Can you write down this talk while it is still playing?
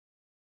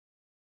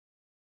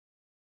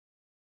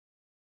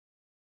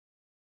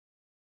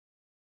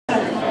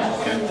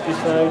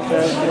We're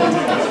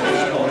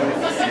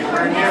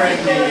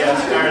nearing the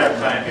startup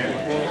time here.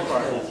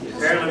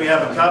 Apparently we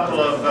have a couple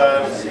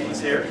of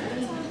seats here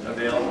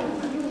available.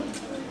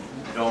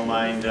 Don't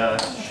mind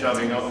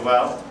shoving over.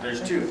 Well,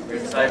 there's two,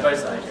 side by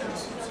side.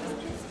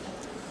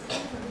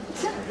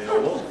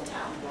 Available.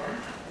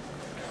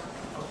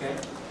 Okay.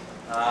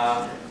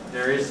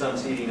 There is some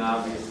seating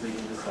obviously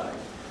to the side.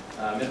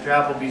 Mr.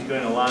 Appleby's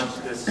going to launch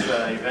this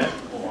event.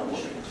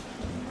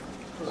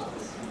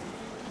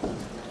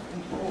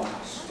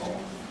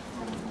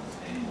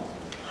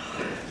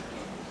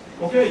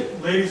 Okay,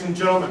 ladies and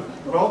gentlemen,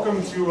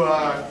 welcome to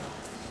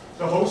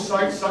the host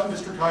site, Sutton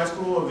District High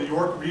School of the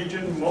York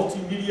Region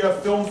Multimedia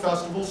Film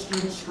Festival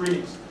student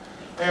screenings.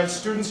 I have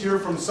students here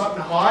from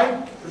Sutton High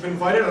who have been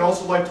invited. I'd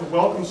also like to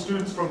welcome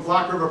students from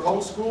Black River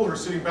Public School who are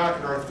sitting back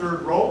in our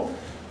third row.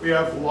 We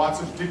have lots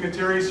of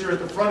dignitaries here at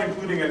the front,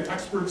 including an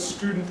expert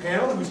student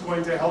panel who's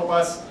going to help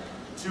us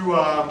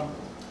to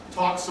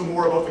talk some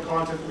more about the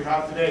content that we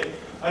have today.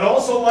 I'd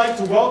also like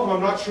to welcome, I'm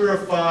not sure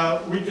if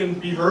we can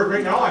be heard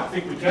right now, I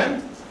think we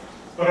can.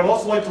 But I'd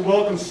also like to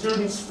welcome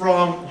students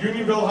from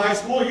Unionville High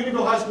School.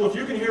 Unionville High School, if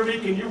you can hear me,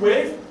 can you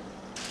wave?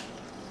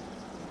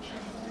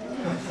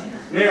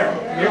 There,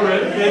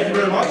 thank you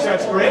very much,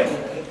 that's great.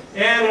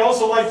 And I'd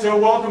also like to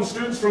welcome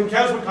students from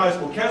Keswick High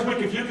School. Keswick,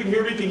 if you can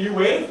hear me, can you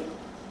wave?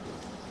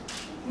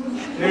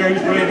 There,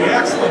 he's waving,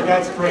 excellent,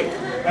 that's great.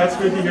 That's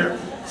good to hear.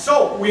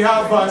 So, we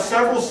have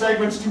several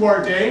segments to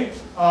our day.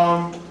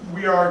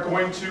 We are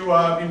going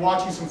to be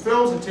watching some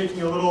films and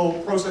taking a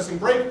little processing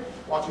break.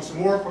 Watching some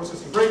more,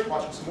 processing break,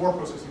 watching some more,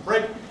 processing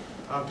break.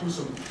 Do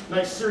some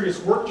nice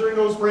serious work during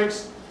those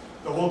breaks.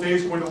 The whole day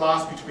is going to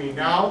last between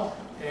now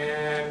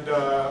and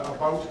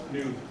about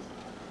noon.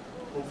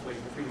 Hopefully,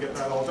 if we can get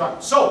that all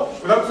done. So,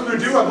 without further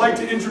ado, I'd like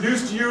to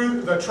introduce to you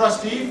the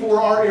trustee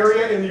for our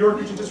area in the York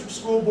Region District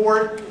School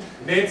Board,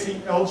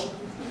 Nancy Elgin.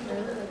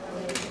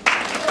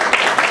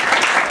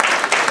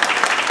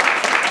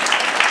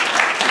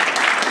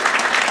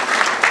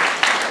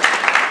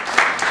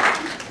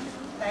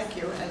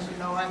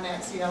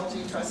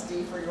 LG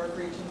trustee for York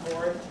Region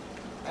Board,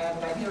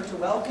 and I'm here to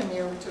welcome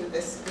you to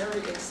this very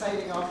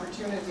exciting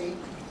opportunity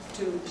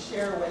to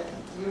share with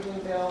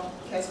Unionville,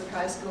 Keswick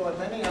High School, and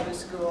many other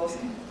schools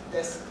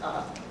this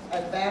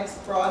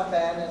advanced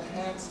broadband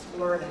enhanced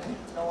learning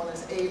known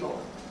as ABLE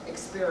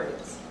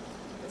experience.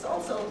 It's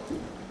also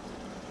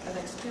an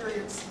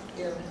experience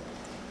in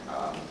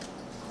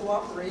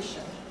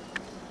cooperation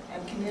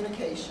and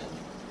communication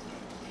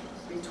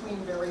between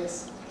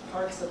various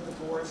parts of the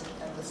board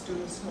and the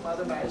students whom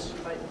otherwise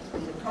you might be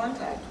in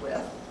contact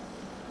with.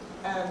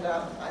 And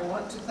I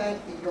want to thank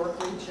the York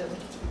Region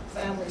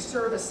Family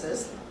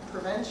Services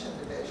Prevention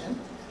Division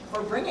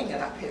for bringing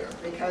it up here,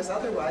 because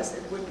otherwise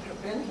it wouldn't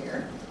have been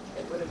here.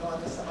 It would have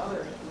gone to some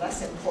other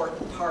less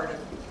important part of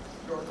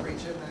York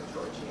Region than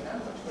Georgina,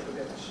 which would have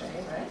been a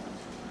shame, right?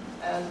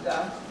 And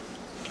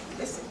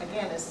this,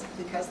 again, is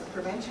because the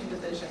Prevention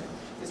Division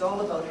is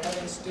all about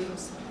having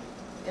students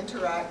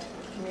interact,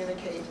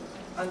 communicate,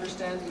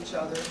 understand each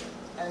other,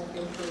 and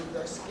improve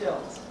their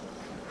skills.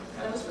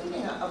 And I was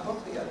reading a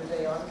book the other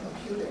day on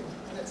computing,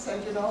 and it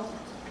said, you know,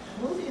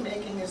 movie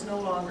making is no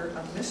longer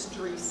a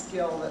mystery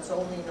skill that's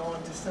only known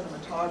to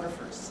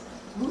cinematographers.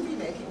 Movie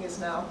making is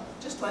now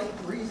just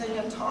like breathing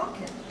and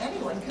talking.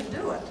 Anyone can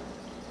do it.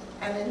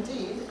 And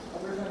indeed,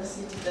 we're going to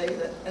see today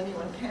that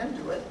anyone can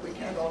do it. We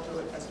can't all do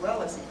it as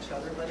well as each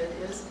other, but it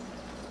is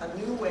a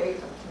new way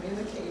of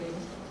communicating,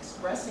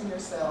 expressing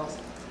yourselves,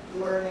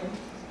 learning.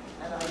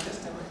 And I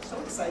just am so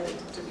excited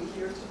to be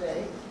here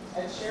today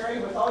and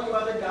sharing with all you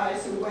other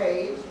guys who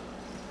waved.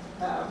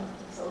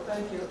 So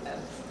thank you,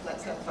 and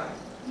let's have fun.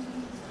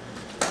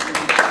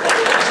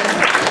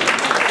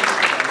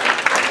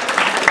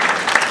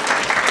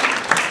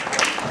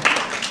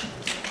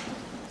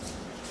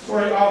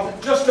 Sorry,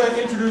 just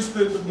to introduce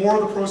more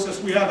of the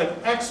process, we have an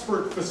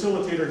expert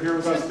facilitator here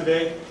with us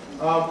today.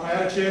 I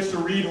had a chance to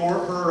read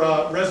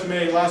her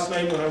resume last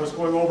night when I was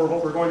going over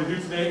what we're going to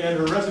do today, and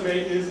her resume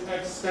is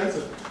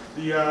extensive.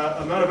 The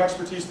amount of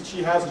expertise that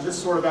she has in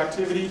this sort of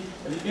activity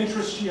and the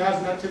interest she has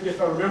in that activity. If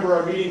I remember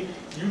our meeting,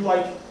 you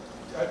like,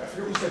 I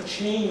forget what you said,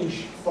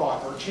 change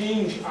thought or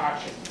change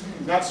action.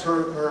 And that's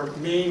her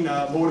main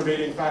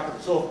motivating factor.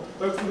 So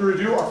without further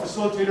ado, our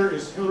facilitator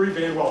is Hilary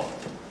Van Well.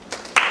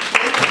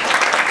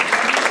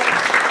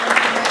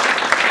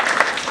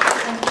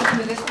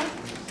 Do this one?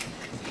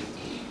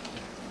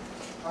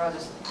 Or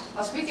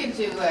I'll speak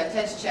into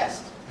Ted's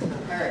chest.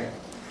 All right.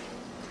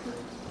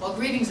 Well,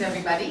 greetings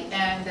everybody,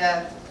 and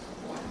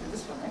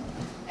this one, right?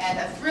 And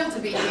I'm thrilled to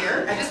be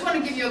here. I just want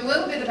to give you a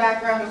little bit of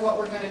background of what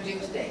we're going to do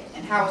today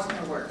and how it's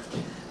going to work.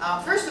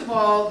 First of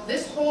all,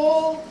 this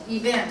whole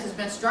event has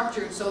been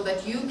structured so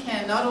that you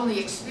can not only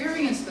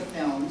experience the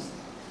films,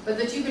 but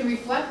that you can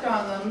reflect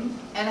on them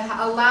and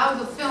allow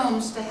the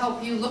films to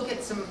help you look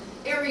at some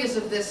areas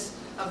of this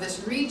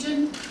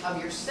region, of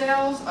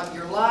yourselves, of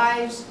your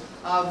lives,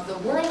 of the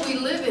world we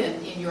live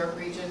in York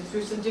Region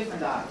through some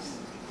different eyes,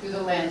 through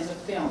the lens of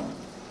film,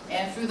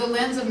 and through the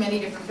lens of many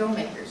different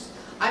filmmakers.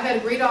 I've had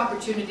a great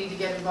opportunity to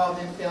get involved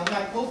in film.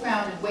 I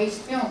co-founded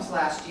Waste Films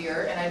last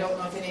year, and I don't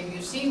know if any of you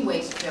have seen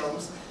Waste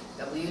Films,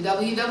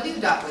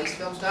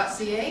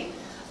 www.wastefilms.ca.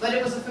 But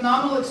it was a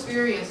phenomenal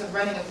experience of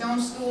running a film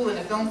school and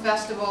a film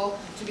festival,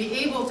 to be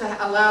able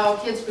to allow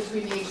kids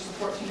between the ages of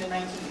 14 and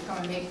 19 to come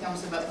and make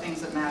films about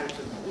things that matter to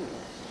them.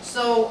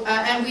 So,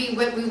 and we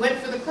went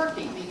for the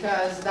quirky,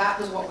 because that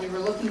was what we were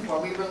looking for.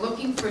 We were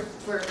looking for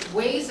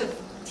ways of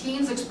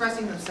teens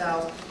expressing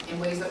themselves in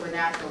ways that were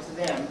natural to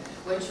them,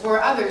 which for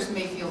others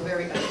may feel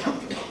very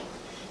uncomfortable.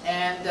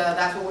 And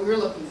that's what we were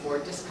looking for,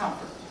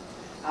 discomfort.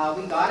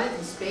 We got it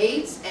in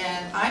spades,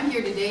 and I'm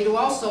here today to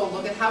also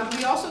look at how do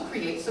we also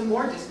create some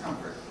more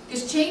discomfort.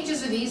 Because change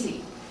isn't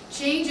easy.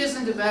 Change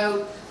isn't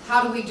about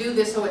how do we do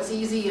this so it's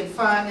easy and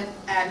fun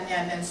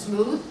and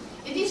smooth.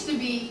 It needs to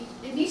be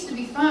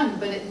fun,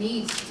 but it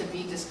needs to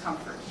be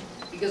discomfort.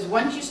 Because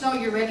once you know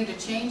you're ready to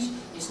change,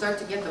 you start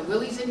to get the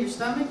willies in your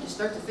stomach, you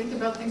start to think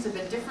about things a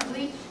bit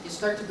differently, you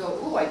start to go,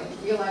 oh, I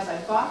didn't realize I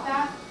thought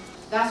that.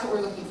 That's what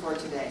we're looking for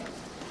today.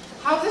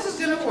 How this is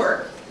going to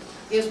work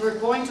is we're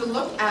going to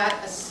look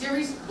at a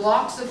series of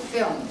blocks of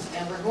films,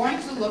 and we're going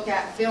to look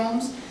at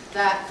films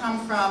that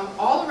come from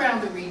all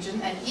around the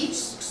region, and each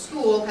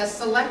school has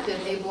selected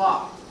a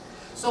block.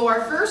 So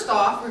our first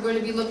off, we're going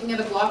to be looking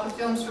at a block of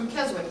films from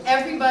Keswick.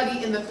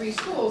 Everybody in the 3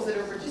 schools that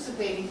are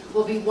participating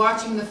will be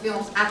watching the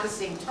films at the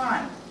same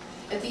time.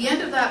 At the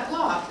end of that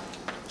block,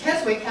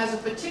 Keswick has a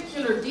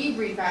particular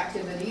debrief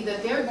activity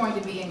that they're going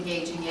to be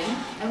engaging in,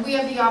 and we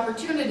have the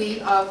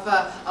opportunity of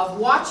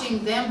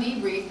watching them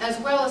debrief, as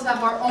well as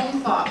have our own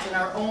thoughts and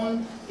our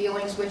own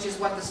feelings, which is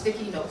what the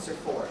sticky notes are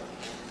for.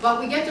 But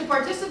we get to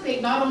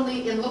participate not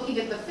only in looking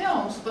at the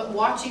films, but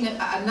watching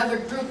another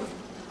group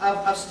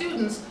of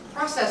students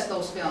process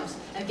those films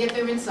and get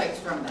their insights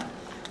from them.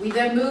 We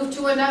then move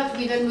to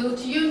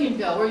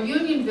Unionville, where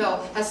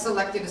Unionville has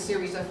selected a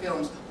series of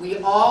films. We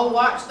all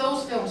watch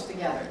those films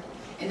together.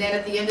 And then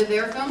at the end of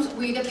their films,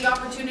 we get the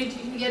opportunity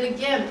to yet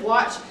again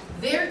watch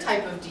their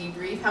type of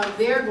debrief, how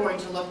they're going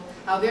to look,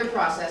 how they're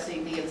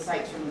processing the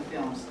insights from the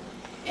films.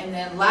 And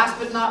then last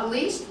but not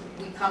least,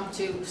 we come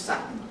to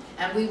Sutton.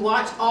 And we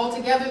watch all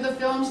together the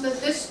films that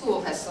this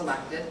school has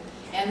selected.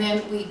 And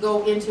then we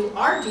go into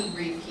our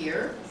debrief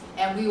here,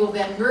 and we will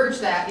then merge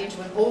that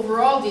into an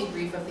overall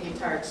debrief of the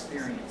entire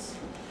experience.